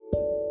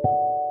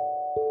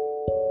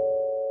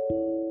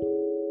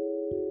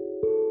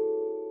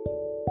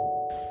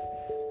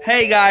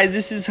Hey guys,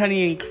 this is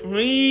Honey and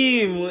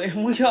Cream,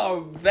 and we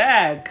are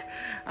back.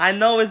 I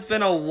know it's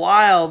been a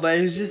while, but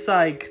it's just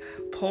like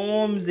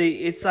poems.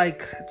 It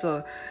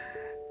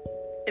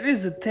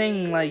is a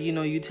thing. Like,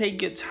 you take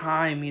your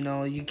time.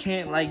 You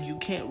can't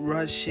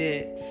rush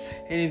it,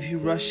 and if you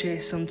rush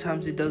it,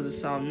 sometimes it doesn't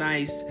sound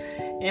nice.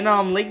 And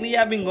lately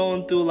I've been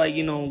going through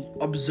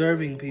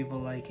observing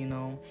people,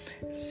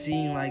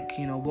 seeing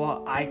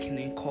what I can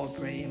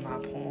incorporate in my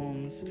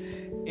poems.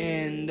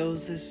 And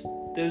there's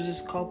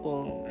this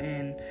couple,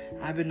 and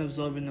I've been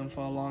observing them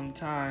for a long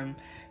time,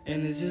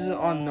 and this is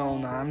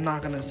unknown. I'm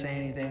not gonna say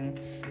anything.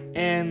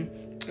 And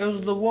it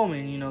was the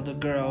woman, the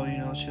girl,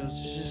 she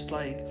was just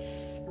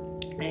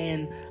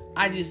and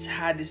I just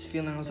had this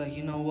feeling. I was like,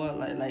 you know what,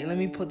 let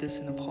me put this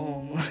in a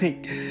poem.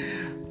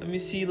 Let me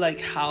see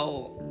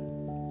how,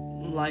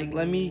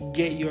 let me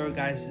get your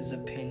guys'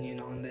 opinion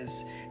on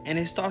this. And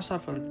it starts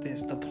off like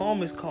this. The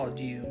poem is called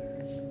You,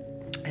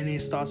 and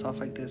it starts off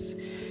like this.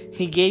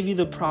 He gave you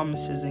the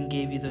promises and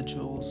gave you the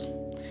jewels.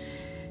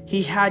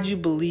 He had you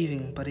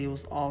believing, but it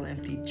was all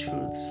empty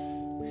truths.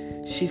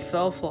 She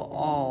fell for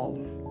all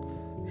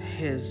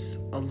his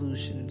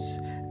illusions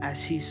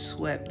as he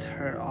swept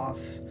her off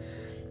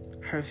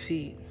her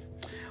feet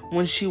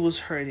when she was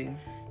hurting,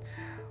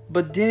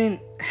 but didn't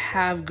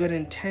have good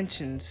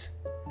intentions.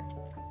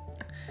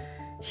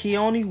 He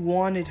only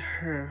wanted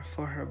her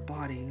for her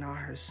body, not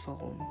her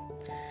soul.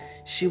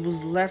 She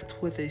was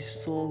left with a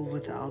soul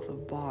without a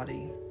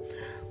body.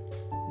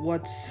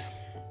 What's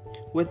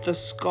with the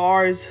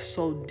scars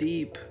so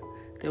deep,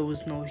 there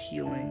was no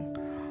healing.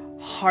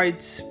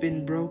 Hearts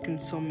been broken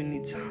so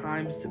many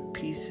times, the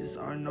pieces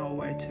are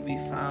nowhere to be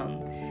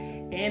found.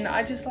 And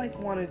I just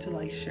wanted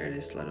to share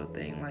this little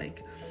thing.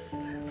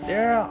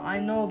 I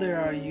know there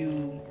are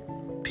you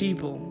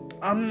people,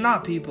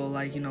 not people,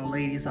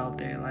 ladies out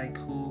there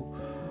who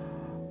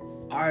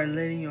are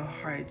letting your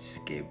hearts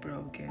get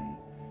broken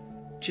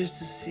just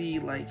to see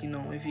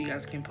if you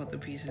guys can put the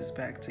pieces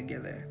back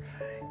together.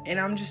 And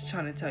I'm just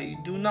trying to tell you,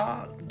 do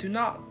not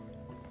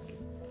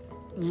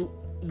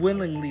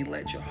willingly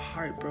let your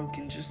heart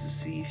broken just to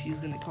see if he's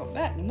gonna come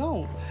back.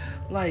 No,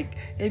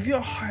 if your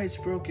heart's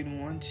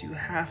broken once, you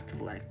have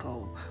to let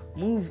go,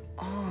 move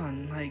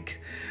on.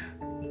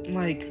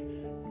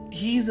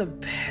 He's a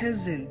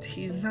peasant,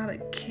 he's not a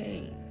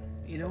king.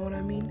 You know what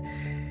I mean?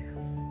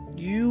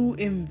 You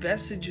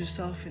invested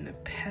yourself in a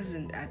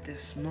peasant at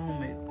this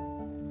moment,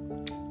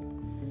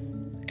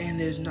 and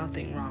there's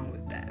nothing wrong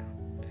with that.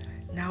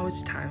 Now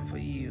it's time for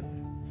you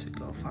to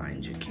go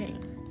find your king,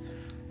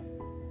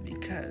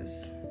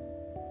 because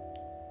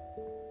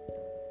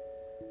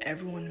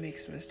everyone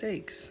makes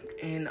mistakes,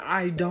 and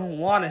I don't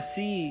want to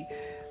see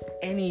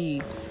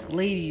any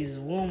ladies,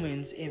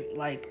 women's,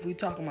 we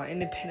talking about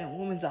independent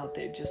women's out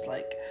there just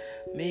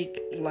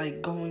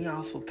going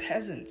out for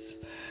peasants.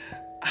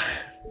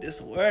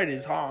 This word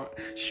is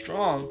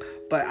strong,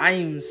 but I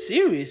am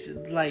serious.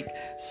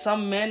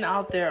 Some men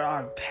out there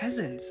are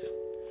peasants,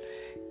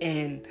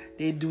 and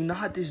they do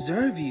not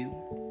deserve you.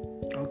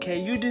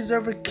 Okay, you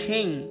deserve a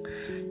king.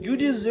 You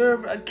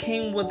deserve a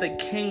king with a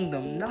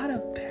kingdom, not a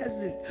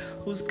peasant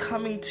who's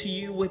coming to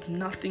you with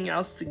nothing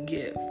else to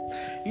give.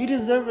 You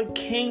deserve a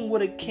king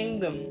with a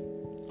kingdom,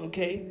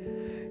 okay?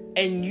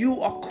 And you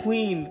are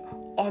queen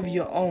of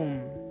your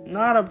own,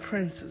 not a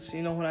princess,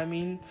 you know what I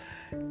mean?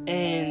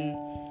 And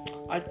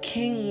a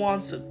king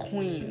wants a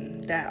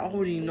queen that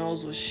already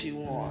knows what she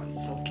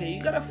wants, okay?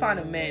 You gotta find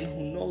a man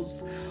who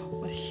knows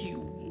what he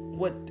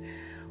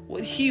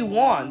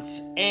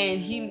wants, and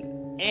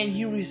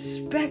he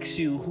respects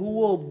you, who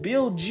will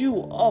build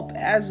you up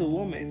as a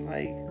woman.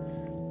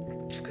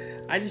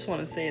 I just want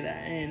to say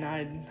that, and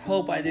I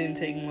hope I didn't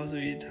take most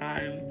of your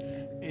time,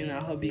 and I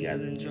hope you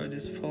guys enjoyed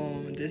this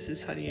poem. This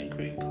is Honey and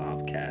Cream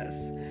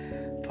podcast.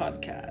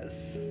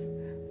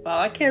 Well,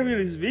 I can't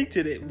really speak to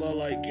it, but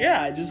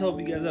I just hope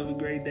you guys have a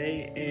great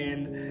day,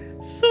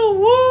 and so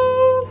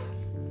woo!